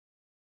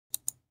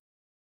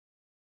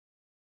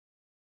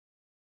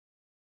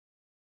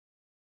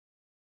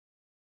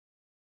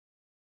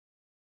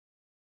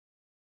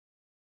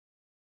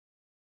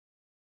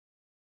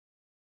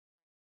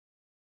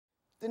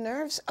The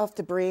nerves of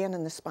the brain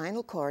and the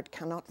spinal cord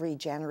cannot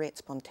regenerate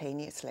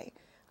spontaneously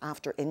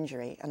after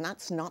injury, and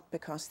that's not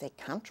because they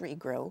can't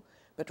regrow,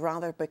 but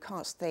rather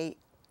because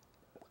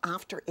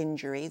after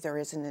injury there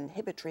is an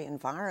inhibitory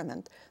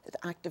environment that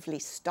actively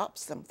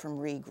stops them from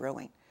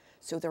regrowing.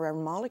 So there are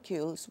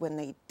molecules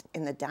in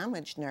the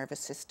damaged nervous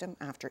system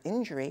after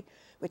injury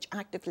which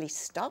actively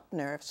stop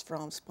nerves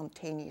from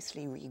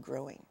spontaneously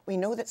regrowing. We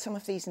know that some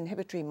of these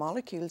inhibitory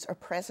molecules are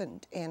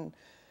present in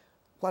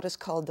what is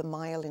called the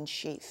myelin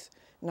sheath.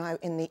 Now,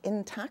 in the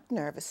intact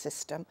nervous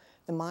system,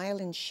 the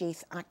myelin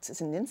sheath acts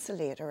as an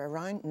insulator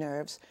around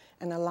nerves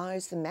and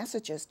allows the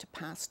messages to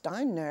pass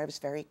down nerves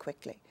very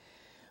quickly.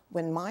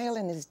 When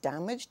myelin is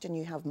damaged and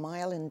you have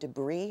myelin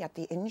debris at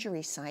the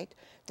injury site,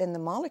 then the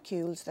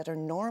molecules that are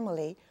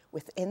normally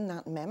within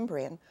that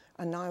membrane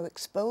are now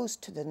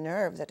exposed to the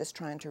nerve that is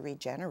trying to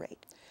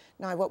regenerate.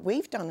 Now, what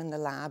we've done in the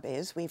lab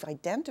is we've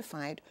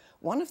identified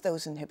one of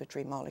those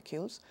inhibitory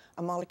molecules,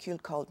 a molecule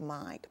called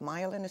MAG,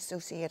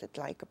 myelin-associated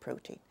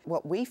glycoprotein.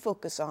 What we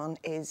focus on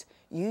is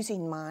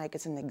using MAG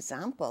as an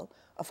example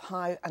of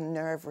how a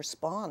nerve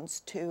responds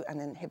to an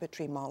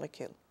inhibitory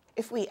molecule.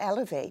 If we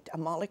elevate a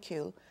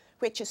molecule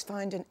which is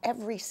found in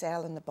every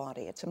cell in the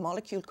body, it's a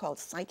molecule called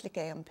cyclic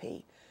AMP,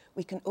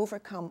 we can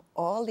overcome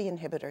all the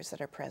inhibitors that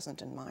are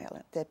present in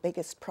myelin. The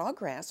biggest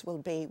progress will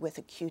be with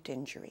acute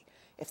injury,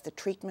 if the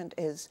treatment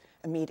is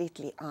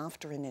immediately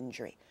after an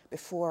injury,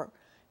 before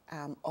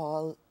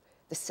all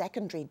the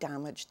secondary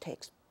damage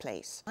takes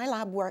place. My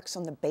lab works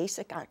on the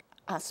basic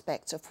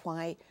aspects of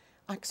why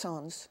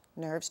axons,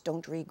 nerves,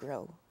 don't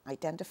regrow,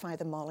 identify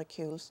the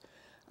molecules,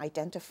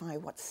 identify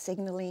what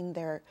signaling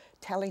they're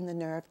telling the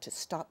nerve to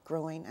stop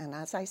growing, and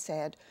as I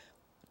said,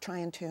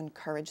 trying to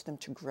encourage them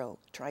to grow,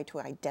 try to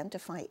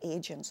identify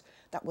agents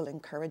that will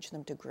encourage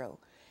them to grow.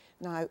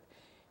 Now,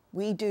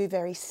 we do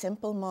very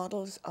simple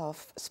models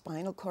of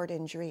spinal cord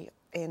injury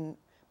in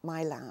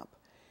my lab.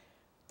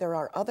 There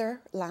are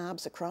other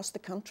labs across the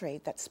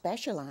country that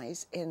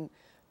specialize in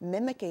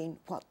mimicking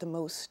what the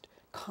most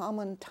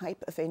common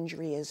type of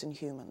injury is in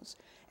humans,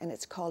 and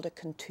it's called a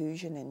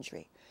contusion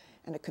injury.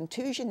 And a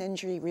contusion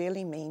injury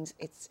really means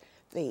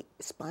the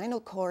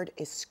spinal cord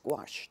is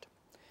squashed.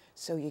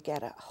 So you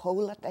get a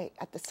hole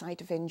at the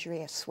site of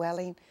injury, a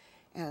swelling,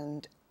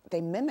 and they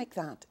mimic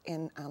that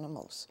in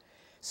animals.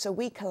 So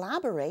we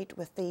collaborate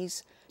with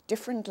these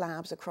different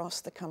labs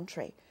across the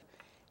country.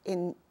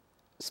 In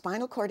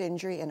spinal cord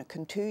injury, in a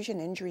contusion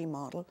injury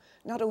model,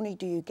 not only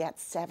do you get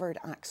severed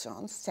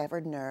axons,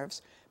 severed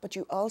nerves, but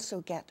you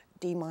also get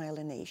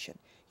demyelination.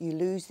 You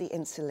lose the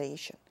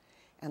insulation.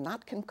 And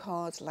that can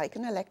cause, like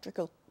an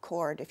electrical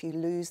cord, if you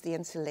lose the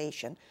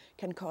insulation,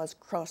 can cause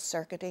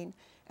cross-circuiting,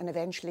 and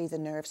eventually the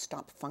nerves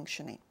stop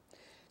functioning.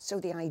 So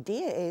the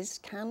idea is,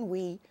 can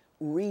we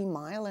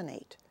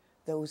remyelinate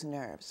those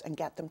nerves and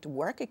get them to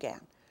work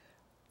again?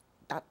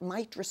 That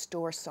might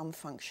restore some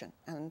function,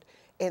 and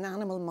in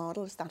animal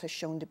models that has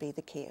shown to be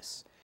the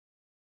case.